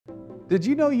Did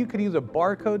you know you can use a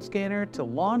barcode scanner to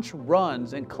launch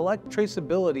runs and collect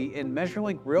traceability in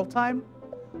MeasurLink Real-Time?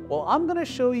 Well, I'm going to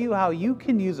show you how you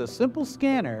can use a simple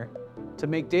scanner to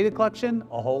make data collection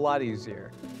a whole lot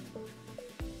easier.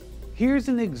 Here's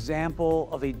an example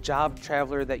of a job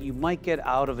traveler that you might get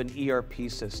out of an ERP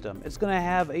system. It's going to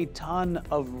have a ton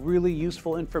of really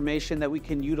useful information that we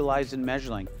can utilize in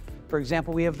MeasurLink. For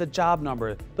example, we have the job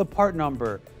number, the part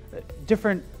number,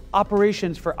 different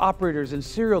operations for operators and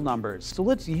serial numbers. So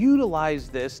let's utilize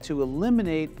this to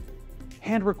eliminate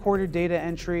hand-recorded data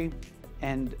entry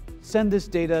and send this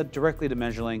data directly to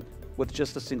MeasurLink with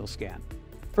just a single scan.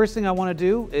 First thing I want to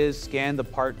do is scan the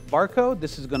part barcode.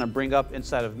 This is going to bring up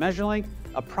inside of MeasurLink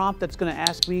a prompt that's going to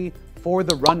ask me for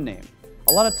the run name.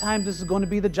 A lot of times this is going to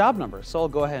be the job number, so I'll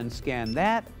go ahead and scan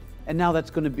that, and now that's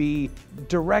going to be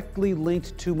directly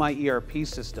linked to my ERP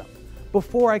system.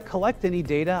 Before I collect any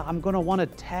data, I'm going to want to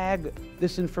tag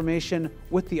this information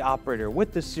with the operator,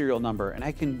 with the serial number, and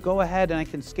I can go ahead and I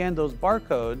can scan those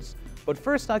barcodes, but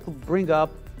first I can bring up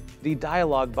the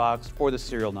dialog box for the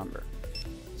serial number.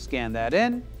 Scan that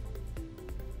in,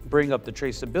 bring up the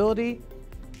traceability,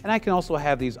 and I can also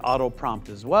have these auto prompt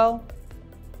as well.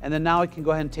 And then now I can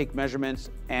go ahead and take measurements,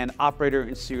 and operator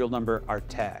and serial number are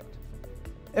tagged.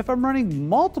 If I'm running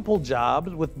multiple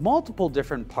jobs with multiple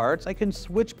different parts, I can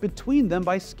switch between them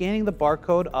by scanning the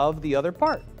barcode of the other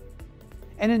part.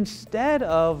 And instead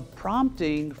of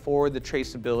prompting for the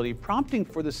traceability, prompting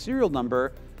for the serial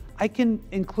number, I can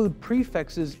include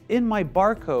prefixes in my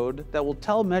barcode that will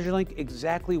tell MeasurLink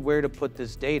exactly where to put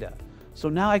this data. So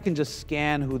now I can just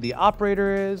scan who the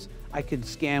operator is, I can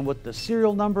scan what the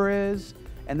serial number is,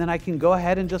 and then I can go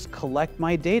ahead and just collect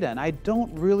my data. And I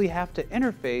don't really have to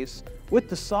interface with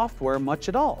the software much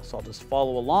at all. So I'll just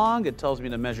follow along. It tells me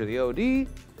to measure the OD.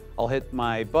 I'll hit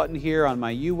my button here on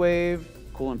my U-Wave,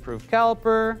 cool improved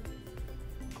caliper,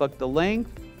 collect the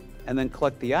length, and then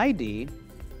collect the ID.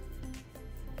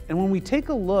 And when we take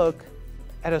a look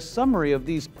at a summary of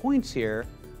these points here,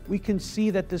 we can see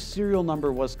that the serial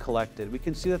number was collected. We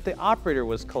can see that the operator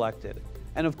was collected.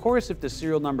 And of course, if the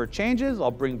serial number changes,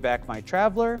 I'll bring back my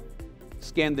traveler,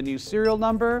 scan the new serial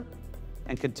number,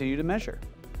 and continue to measure.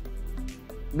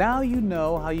 Now you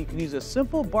know how you can use a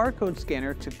simple barcode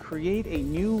scanner to create a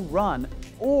new run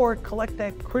or collect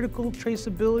that critical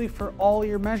traceability for all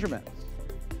your measurements.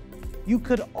 You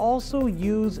could also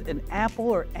use an Apple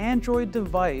or Android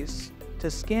device to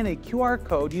scan a QR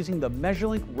code using the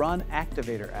MeasurLink Run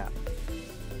Activator app.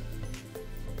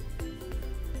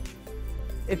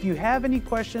 If you have any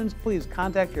questions, please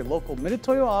contact your local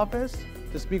Mitutoyo office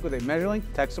to speak with a MeasurLink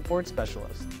tech support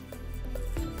specialist.